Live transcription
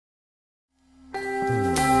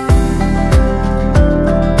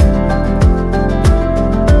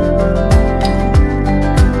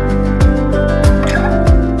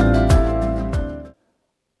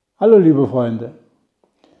liebe Freunde.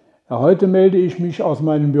 Ja, heute melde ich mich aus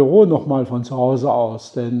meinem Büro nochmal von zu Hause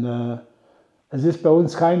aus, denn es ist bei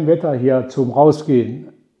uns kein Wetter hier zum Rausgehen.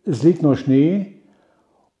 Es liegt nur Schnee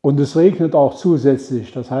und es regnet auch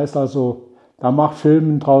zusätzlich. Das heißt also, da macht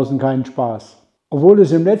Filmen draußen keinen Spaß. Obwohl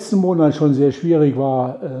es im letzten Monat schon sehr schwierig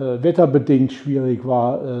war, wetterbedingt schwierig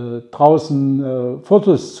war, draußen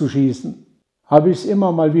Fotos zu schießen, habe ich es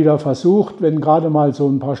immer mal wieder versucht, wenn gerade mal so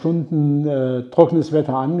ein paar Stunden trockenes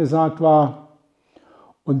Wetter angesagt war.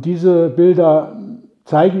 Und diese Bilder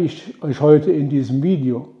zeige ich euch heute in diesem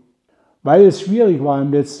Video. Weil es schwierig war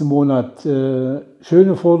im letzten Monat,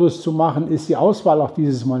 schöne Fotos zu machen, ist die Auswahl auch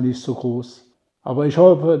dieses Mal nicht so groß. Aber ich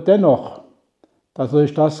hoffe dennoch, dass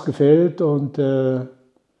euch das gefällt und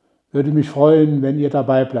würde mich freuen, wenn ihr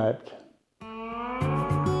dabei bleibt.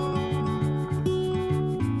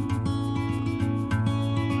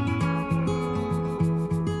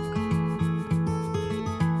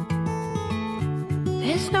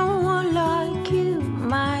 There's no one like you,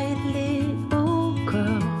 my little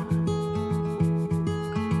girl.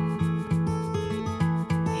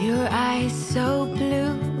 Your eyes so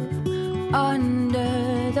blue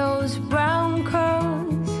under those brown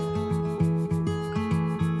curls.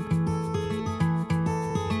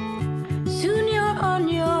 Soon you're on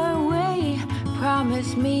your way,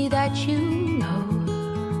 promise me that you know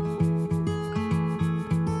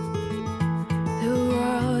the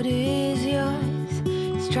world is yours.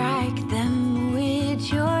 Strike them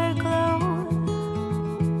with your glow.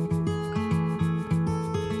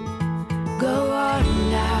 Go on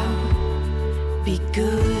now, be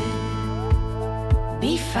good,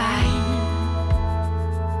 be fine.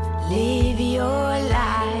 Live your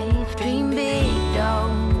life, dream big,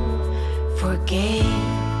 don't forget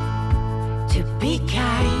to be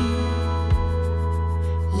kind.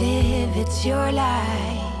 Live, it's your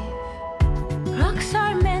life. Rocks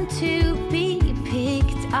are meant to be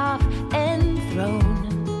picked up and thrown.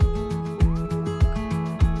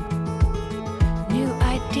 New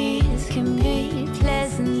ideas can be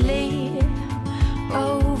pleasantly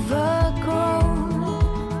overgrown.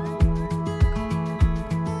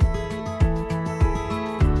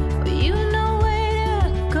 But you know where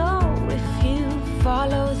to go if you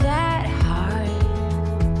follow that heart.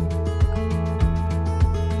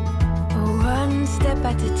 One step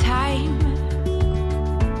at a time,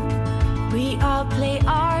 we all play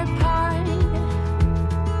our part.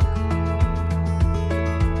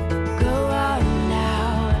 Go on now,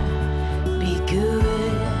 be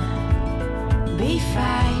good, be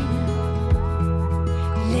fine.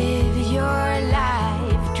 Live your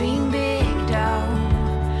life, dream big,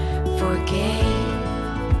 don't forget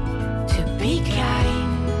to be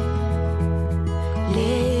kind.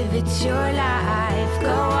 Live, it's your life,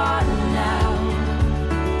 go